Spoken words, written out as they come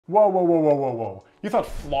Whoa, whoa, whoa, whoa, whoa, whoa. You thought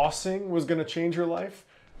flossing was gonna change your life?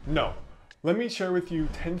 No. Let me share with you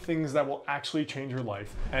 10 things that will actually change your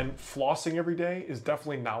life, and flossing every day is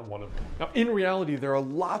definitely not one of them. Now, in reality, there are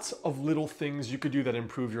lots of little things you could do that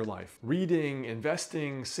improve your life. Reading,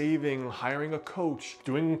 investing, saving, hiring a coach,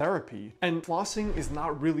 doing therapy. And flossing is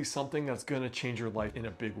not really something that's gonna change your life in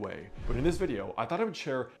a big way. But in this video, I thought I would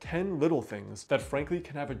share 10 little things that frankly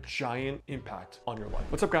can have a giant impact on your life.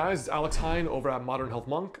 What's up guys, it's Alex Hine over at Modern Health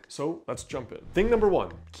Monk, so let's jump in. Thing number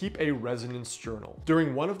one, keep a resonance journal.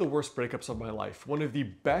 During one of the worst breakups of my life, one of the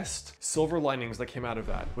best silver linings that came out of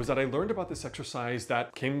that was that I learned about this exercise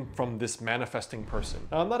that came from this manifesting person.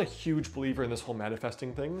 Now, I'm not a huge believer in this whole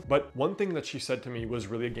manifesting thing, but one thing that she said to me was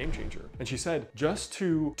really a game changer. And she said, just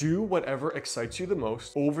to do whatever excites you the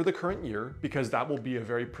most over the current year, because that will be a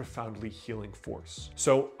very profoundly healing force.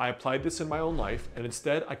 So I applied this in my own life, and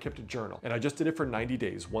instead I kept a journal, and I just did it for 90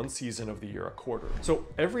 days, one season of the year, a quarter. So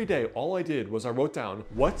every day, all I did was I wrote down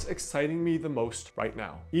what's exciting me the most right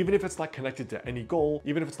now, even if it's not connected to any goal,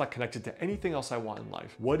 even if it's not connected to anything else I want in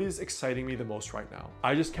life. What is exciting me the most right now?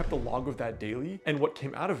 I just kept a log of that daily, and what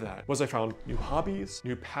came out of that was I found new hobbies,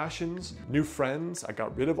 new passions, new friends. I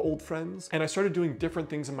got rid of old friends, and I started doing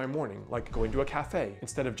different things in my morning, like going to a cafe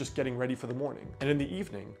instead of just getting ready for the morning, and in the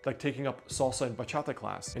evening, like taking up salsa and bachata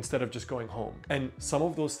class instead of just going home. And some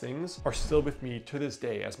of those things are still with me to this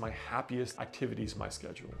day as my happiest activities in my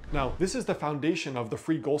schedule. Now, this is the foundation of the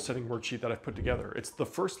free goal setting worksheet that I've put together. It's the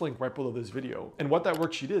first link right below this video. And what that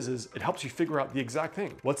worksheet is it helps you figure out the exact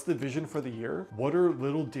thing. What's the vision for the year? What are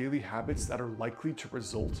little daily habits that are likely to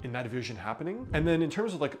result in that vision happening? And then in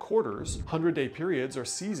terms of like quarters, 100-day periods or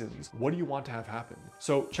seasons, what do you want to have happen?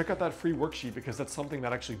 So check out that free worksheet because that's something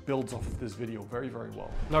that actually builds off of this video very, very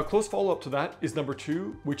well. Now, a close follow-up to that is number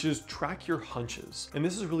two, which is track your hunches. And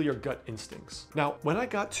this is really your gut instincts. Now, when I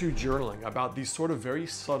got to journaling about these sort of very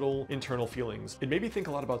subtle internal feelings, it made me think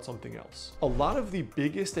a lot about something else. A lot of the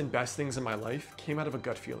biggest and best things in my life came out of a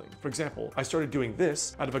gut feeling. For example, I started doing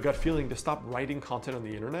this out of a gut feeling to stop writing content on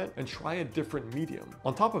the internet and try a different medium.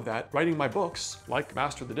 On top of that, writing my books, like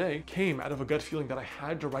Master the Day, came out of a gut feeling that I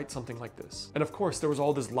had to write something like this. And of course, there was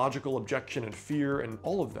all this logical objection and fear and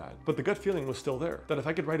all of that, but the gut feeling was still there, that if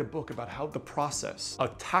I could write a book about how the process, a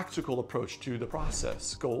tactical approach to the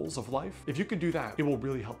process goals of life, if you could do that, it will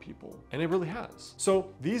really help people. And it really has. So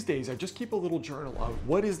these days, I just keep a little journal of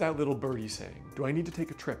what is that little birdie saying? Do I need to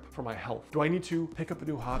take a trip for my health? Do I need to pick up a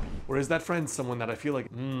new hobby? Or is that friend someone that I feel like,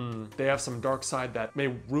 they have some dark side that may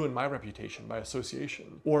ruin my reputation by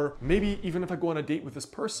association? Or maybe even if I go on a date with this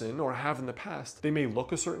person or have in the past, they may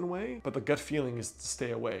look a certain way, but the gut feeling is to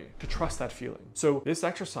stay away, to trust that feeling. So this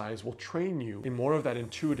exercise will train you in more of that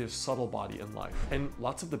intuitive, subtle body in life. And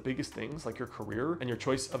lots of the biggest things like your career and your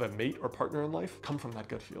choice of a mate or partner in life come from that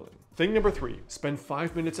gut feeling. Thing number three, spend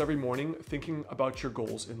 5 minutes every morning thinking about your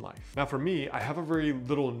goals in life. Now for me, I have a very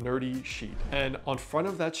little nerdy sheet, and on front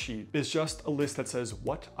of that sheet is just a list that says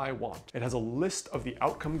what I want. It has a list of the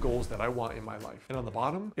outcome goals that I want in my life. And on the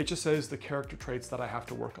bottom, it just says the character traits that I have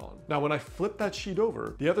to work on. Now, when I flip that sheet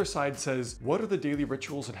over, the other side says, what are the daily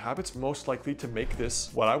rituals and habits most likely to make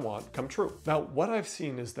this, what I want, come true? Now, what I've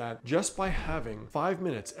seen is that just by having 5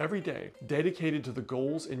 minutes every day dedicated to the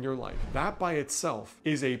goals in your life, that by itself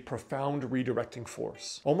is a profound redirecting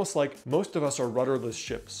force. Almost like most of us are rudderless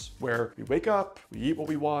ships, where we wake up, we eat what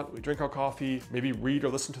we want, we drink our coffee, maybe read or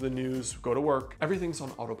listen to the news, go to work, everything's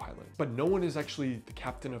on autopilot. But no one is actually the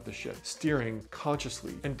captain of the ship, steering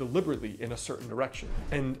consciously and deliberately in a certain direction.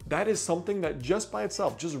 And that is something that just by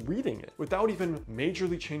itself, just reading it, without even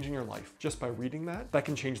majorly changing your life, just by reading that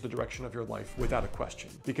can change the direction of your life without a question.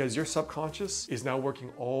 Because your subconscious is now working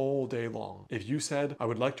all day long. If you said, I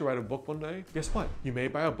would like to write a book one day, guess what? You may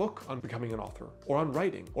buy a book on becoming an author, or on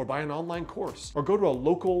writing, or buy an online course, or go to a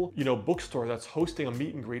local, bookstore that's hosting a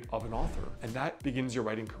meet and greet of an author, and that begins your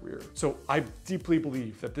writing career. So I deeply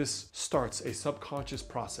believe that this starts a subconscious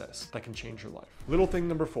process that can change your life. Little thing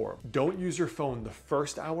number four, don't use your phone the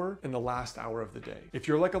first hour and the last hour of the day. If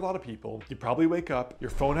you're like a lot of people, you probably wake up, your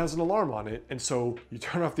phone has an alarm on it, and so you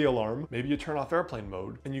turn off the alarm, maybe you turn off airplane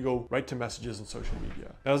mode, and you go right to messages and social media.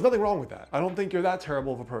 Now, there's nothing wrong with that. I don't think you're that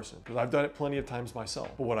terrible of a person, because I've done it plenty of times myself.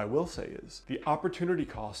 But what I will say is, the opportunity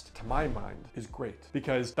cost, to my mind, is great.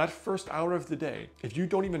 Because that first hour of the day, if you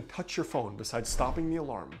don't don't even touch your phone besides stopping the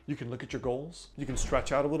alarm, you can look at your goals, you can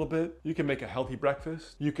stretch out a little bit, you can make a healthy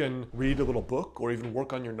breakfast, you can read a little book or even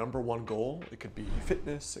work on your number one goal. It could be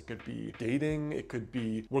fitness, it could be dating, it could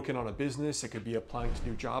be working on a business, it could be applying to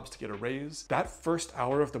new jobs to get a raise. That first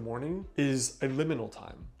hour of the morning is a liminal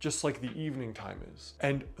time, just like the evening time is.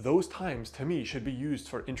 And those times to me should be used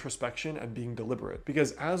for introspection and being deliberate,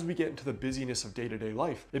 because as we get into the busyness of day-to-day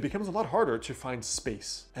life, it becomes a lot harder to find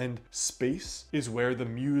space. And space is where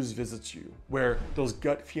the muse visits you, where those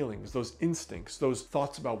gut feelings, those instincts, those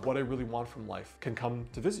thoughts about what I really want from life can come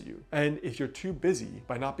to visit you. And if you're too busy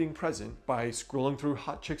by not being present, by scrolling through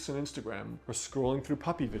hot chicks on Instagram or scrolling through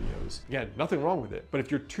puppy videos, again, nothing wrong with it, but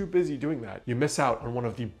if you're too busy doing that, you miss out on one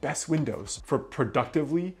of the best windows for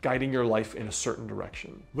productively guiding your life in a certain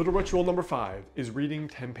direction. Little ritual number 5 is reading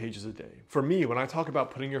 10 pages a day. For me, when I talk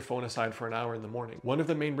about putting your phone aside for an hour in the morning, one of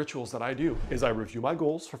the main rituals that I do is I review my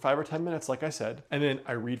goals for 5 or 10 minutes, like I said, and then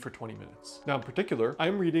I read for 20 minutes. Now, in particular,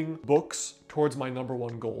 I'm reading books towards my number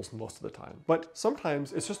one goals most of the time. But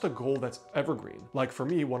sometimes it's just a goal that's evergreen. Like for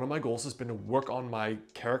me, one of my goals has been to work on my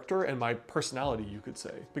character and my personality, you could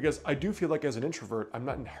say, because I do feel like as an introvert, I'm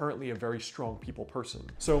not inherently a very strong people person.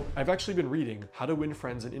 So I've actually been reading How to Win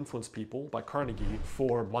Friends and Influence People by Carnegie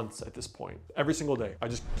for months at this point. Every single day, I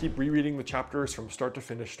just keep rereading the chapters from start to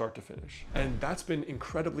finish. And that's been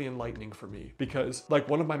incredibly enlightening for me because like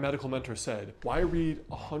one of my medical mentors said, why read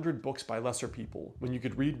 100 books by lesser people when you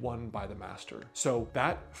could read one by the master? So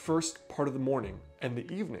that first part of the morning and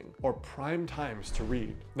the evening are prime times to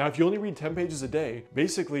read. Now, if you only read 10 pages a day,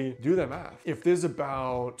 basically do the math. If there's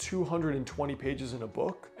about 220 pages in a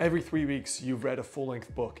book, every 3 weeks you've read a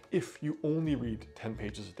full-length book if you only read 10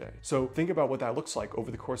 pages a day. So think about what that looks like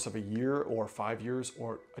over the course of a year or 5 years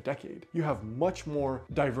or a decade. You have much more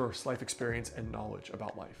diverse life experience and knowledge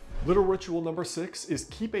about life. Little ritual number 6 is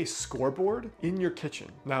keep a scoreboard in your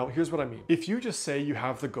kitchen. Now, here's what I mean. If you just say you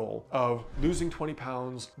have the goal of losing 20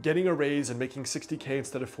 pounds, getting a raise and making 60K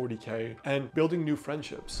instead of 40K, and building new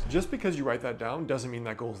friendships, just because you write that down doesn't mean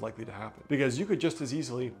that goal is likely to happen. Because you could just as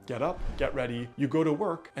easily get up, get ready, you go to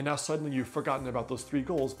work, and now suddenly you've forgotten about those 3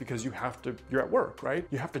 goals because you're at work, right?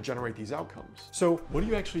 You have to generate these outcomes. So what do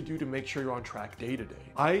you actually do to make sure you're on track day to day?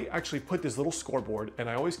 I actually put this little scoreboard and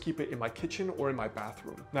I always keep it in my kitchen or in my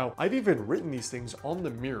bathroom. Now, I've even written these things on the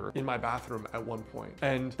mirror in my bathroom at one point.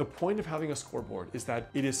 And the point of having a scoreboard is that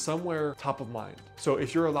it is somewhere top of mind. So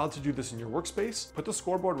if you're allowed to do this in your workspace, put the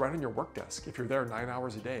scoreboard right on your work desk if you're there 9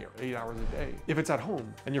 hours a day or 8 hours a day. If it's at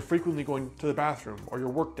home and you're frequently going to the bathroom or your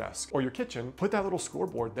work desk or your kitchen, put that little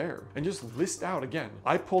scoreboard there and just list out again.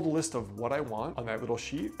 I pulled a list of what I want on that little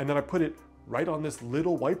sheet and then I put it right on this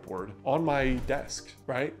little whiteboard on my desk,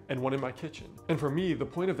 right? And one in my kitchen. And for me, the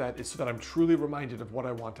point of that is so that I'm truly reminded of what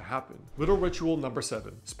I want to happen. Little ritual number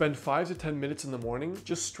 7, spend 5 to 10 minutes in the morning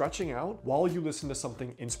just stretching out while you listen to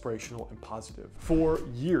something inspirational and positive. For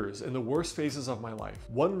years, in the worst phases of my life,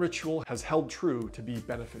 one ritual has held true to be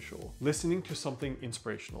beneficial, listening to something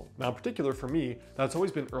inspirational. Now, in particular for me, that's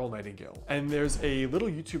always been Earl Nightingale. And there's a little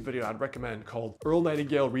YouTube video I'd recommend called Earl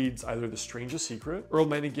Nightingale Reads Either The Strangest Secret, Earl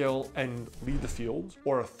Nightingale and Lead the Field,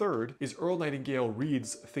 or a third is Earl Nightingale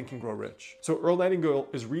Reads Think and Grow Rich. So Earl Nightingale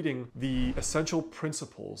is reading the essential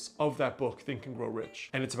principles of that book, Think and Grow Rich.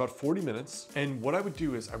 And it's about 40 minutes. And what I would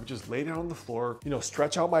do is I would just lay down on the floor,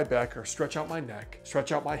 stretch out my back or stretch out my neck,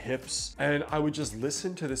 stretch out my hips, and I would just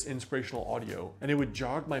listen to this inspirational audio and it would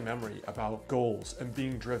jog my memory about goals and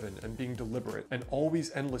being driven and being deliberate and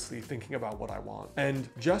always endlessly thinking about what I want. And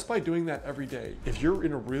just by doing that every day, if you're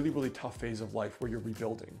in a really, really tough phase of life where you're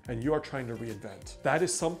rebuilding and you are trying to reinvent, that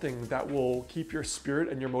is something that will keep your spirit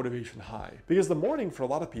and your motivation high. Because the morning for a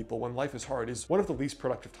lot of people when life is hard is one of the least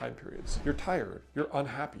productive time periods. You're tired, you're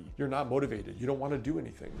unhappy, you're not motivated, you don't want to do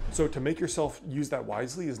anything. So to make yourself use that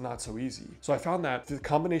wisely is not so easy. So I found that the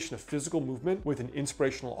combination of physical movement with an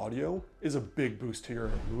inspirational audio is a big boost to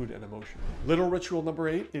your mood and emotion. Little ritual number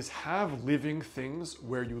 8 is have living things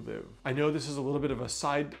where you live. I know this is a little bit of a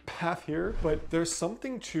side path here, but there's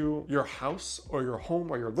something to your house or your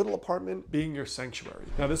home or your little apartment being your sanctuary.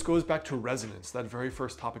 Now this goes back to resonance, that very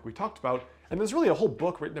first topic we talked about. And there's really a whole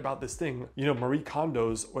book written about this thing, Marie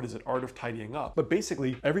Kondo's, Art of Tidying Up. But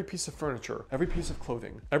basically, every piece of furniture, every piece of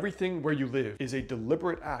clothing, everything where you live is a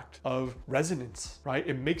deliberate act of resonance, right?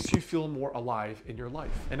 It makes you feel more alive in your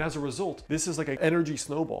life. And as a result, this is like an energy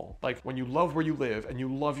snowball. Like when you love where you live and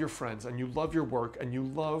you love your friends and you love your work and you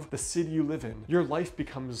love the city you live in, your life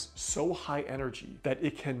becomes so high energy that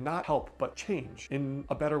it cannot help but change in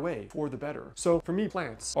a better way for the better. So for me,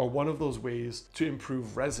 plants are one of those ways to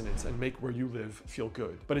improve resonance and make where you you live feel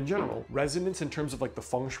good. But in general, resonance in terms of like the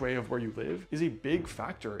feng shui of where you live is a big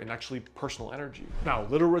factor in actually personal energy. Now,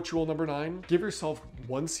 little ritual number 9, give yourself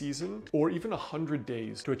 1 season or even 100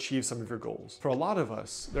 days to achieve some of your goals. For a lot of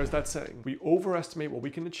us, there's that saying, we overestimate what we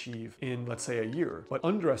can achieve in, let's say, a year, but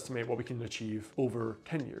underestimate what we can achieve over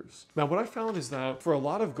 10 years. Now, what I found is that for a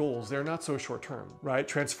lot of goals, they're not so short term, right?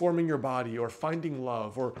 Transforming your body or finding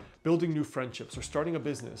love or building new friendships or starting a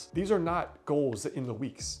business, these are not goals in the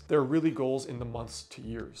weeks. They're really goals in the months to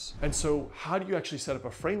years. And so how do you actually set up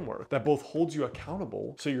a framework that both holds you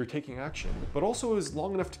accountable so you're taking action, but also is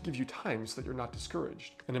long enough to give you time so that you're not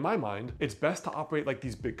discouraged? And in my mind, it's best to operate like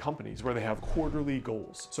these big companies where they have quarterly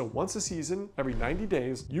goals. So once a season, every 90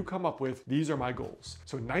 days, you come up with, these are my goals.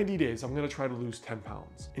 So 90 days, I'm gonna try to lose 10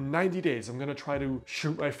 pounds. In 90 days, I'm gonna try to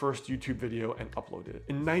shoot my first YouTube video and upload it.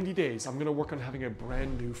 In 90 days, I'm gonna work on having a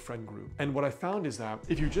brand new friend group. And what I found is that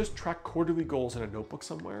if you just track quarterly goals in a notebook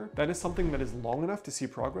somewhere, that is something that is long enough to see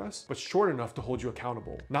progress, but short enough to hold you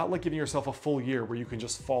accountable. Not like giving yourself a full year where you can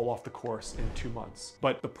just fall off the course in 2 months,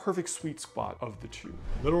 but the perfect sweet spot of the two.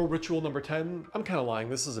 Literal ritual number 10, I'm kind of lying,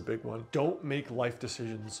 this is a big one. Don't make life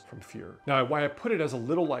decisions from fear. Now, why I put it as a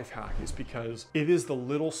little life hack is because it is the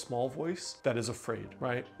little small voice that is afraid,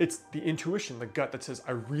 right? It's the intuition, the gut that says,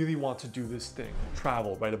 I really want to do this thing.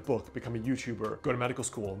 Travel, write a book, become a YouTuber, go to medical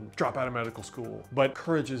school, and drop out of medical school. But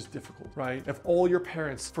courage is difficult, right? If all your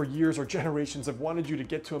parents for years or generations have wanted you to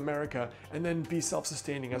get to America and then be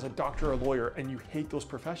self-sustaining as a doctor or lawyer, and you hate those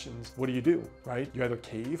professions, what do, right? You either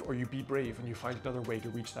cave or you be brave and you find another way to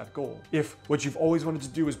reach that goal. If what you've always wanted to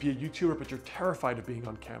do is be a YouTuber, but you're terrified of being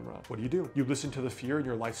on camera, what do? You listen to the fear and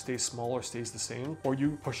your life stays small or stays the same, or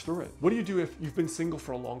you push through it. What do you do if you've been single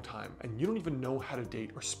for a long time and you don't even know how to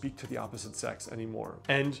date or speak to the opposite sex anymore?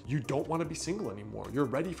 And you don't want to be single anymore. You're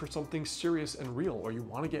ready for something serious and real, or you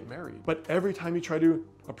want to get married. But every time you try to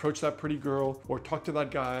approach that pretty girl or talk to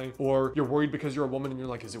that guy, or you're worried because you're a woman and you're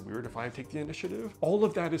like, is it weird if I take the initiative? All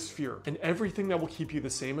of that is fear. And everything that will keep you the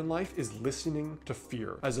same in life is listening to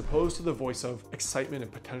fear, as opposed to the voice of excitement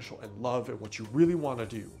and potential and love and what you really want to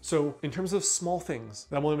do. So in terms of small things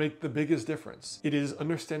that will make the biggest difference, it is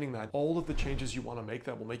understanding that all of the changes you want to make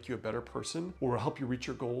that will make you a better person or will help you reach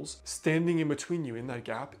your goals, standing in between you in that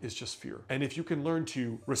gap is just fear. And if you can learn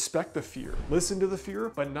to respect the fear, listen to the fear,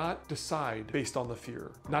 but not decide based on the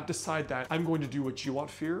fear, not decide that I'm going to do what you want,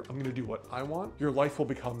 fear, I'm going to do what I want, your life will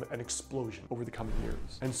become an explosion over the coming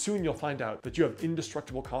years. And soon you'll find out that you have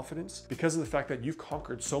indestructible confidence because of the fact that you've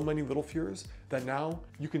conquered so many little fears that now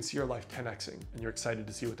you can see your life 10xing, and you're excited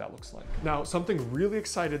to see what that looks like. Now, something really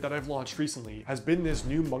excited that I've launched recently has been this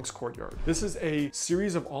new Monk's Courtyard. This is a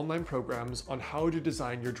series of online programs on how to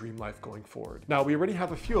design your dream life going forward. Now, we already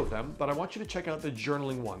have a few of them, but I want you to check out the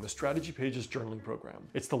journaling one, the Strategy Pages journaling program.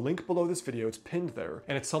 It's the link below this video, it's pinned there,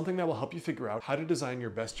 and it's something that will help you figure out how to design your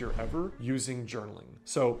best year ever using journaling.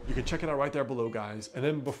 So you can check it out right there below, guys. And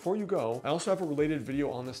then before you go, I also have a related video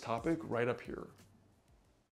on this topic right up here.